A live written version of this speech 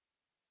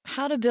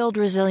How to Build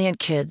Resilient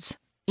Kids,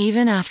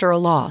 Even After a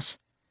Loss,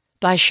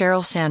 by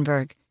Sheryl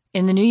Sandberg,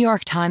 in the New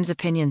York Times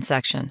opinion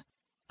section.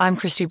 I'm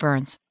Christy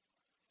Burns.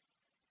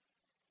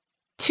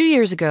 2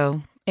 years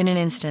ago, in an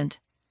instant,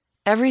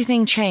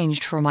 everything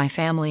changed for my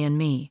family and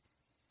me.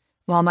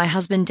 While my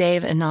husband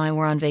Dave and I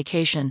were on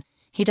vacation,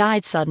 he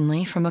died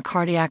suddenly from a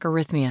cardiac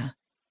arrhythmia.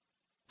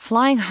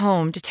 Flying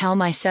home to tell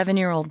my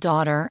 7-year-old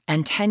daughter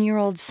and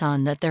 10-year-old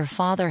son that their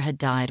father had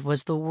died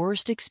was the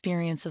worst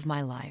experience of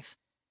my life.